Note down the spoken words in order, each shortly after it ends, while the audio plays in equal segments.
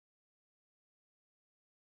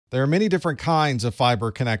There are many different kinds of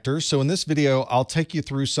fiber connectors, so in this video, I'll take you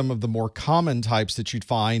through some of the more common types that you'd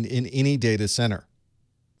find in any data center.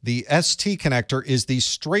 The ST connector is the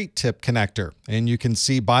straight tip connector, and you can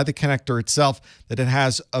see by the connector itself that it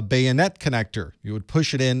has a bayonet connector. You would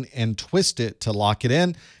push it in and twist it to lock it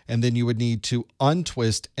in, and then you would need to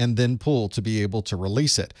untwist and then pull to be able to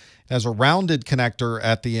release it. It has a rounded connector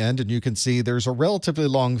at the end, and you can see there's a relatively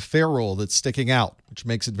long ferrule that's sticking out, which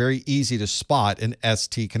makes it very easy to spot an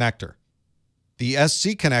ST connector. The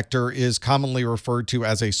SC connector is commonly referred to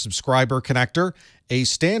as a subscriber connector, a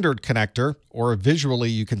standard connector, or visually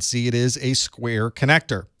you can see it is a square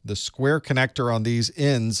connector. The square connector on these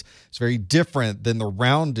ends is very different than the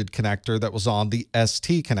rounded connector that was on the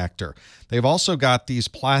ST connector. They've also got these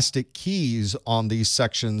plastic keys on these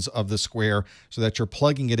sections of the square so that you're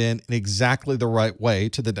plugging it in exactly the right way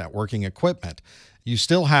to the networking equipment. You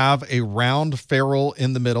still have a round ferrule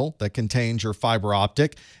in the middle that contains your fiber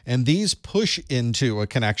optic, and these push into a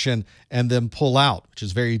connection and then pull out, which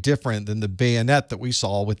is very different than the bayonet that we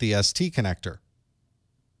saw with the ST connector.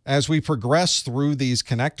 As we progress through these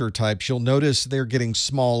connector types, you'll notice they're getting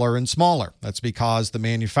smaller and smaller. That's because the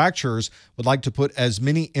manufacturers would like to put as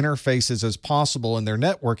many interfaces as possible in their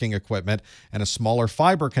networking equipment, and a smaller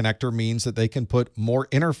fiber connector means that they can put more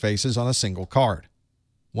interfaces on a single card.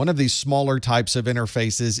 One of these smaller types of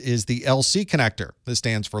interfaces is the LC connector. This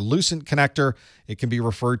stands for lucent connector. It can be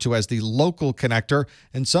referred to as the local connector,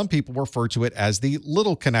 and some people refer to it as the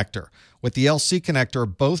little connector. With the LC connector,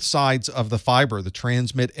 both sides of the fiber, the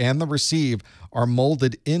transmit and the receive, are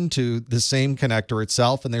molded into the same connector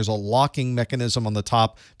itself, and there's a locking mechanism on the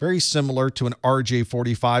top, very similar to an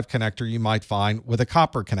RJ45 connector you might find with a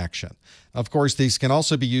copper connection. Of course, these can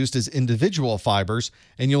also be used as individual fibers,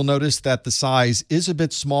 and you'll notice that the size is a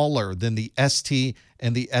bit smaller than the ST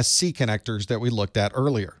and the SC connectors that we looked at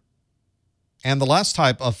earlier. And the last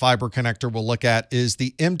type of fiber connector we'll look at is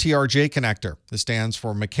the MTRJ connector. This stands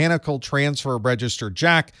for Mechanical Transfer Register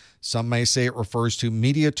Jack. Some may say it refers to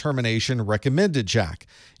Media Termination Recommended Jack.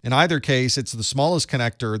 In either case, it's the smallest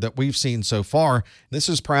connector that we've seen so far. This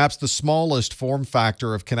is perhaps the smallest form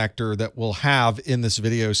factor of connector that we'll have in this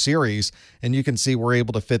video series. And you can see we're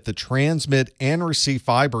able to fit the transmit and receive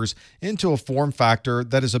fibers into a form factor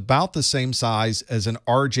that is about the same size as an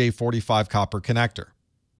RJ45 copper connector.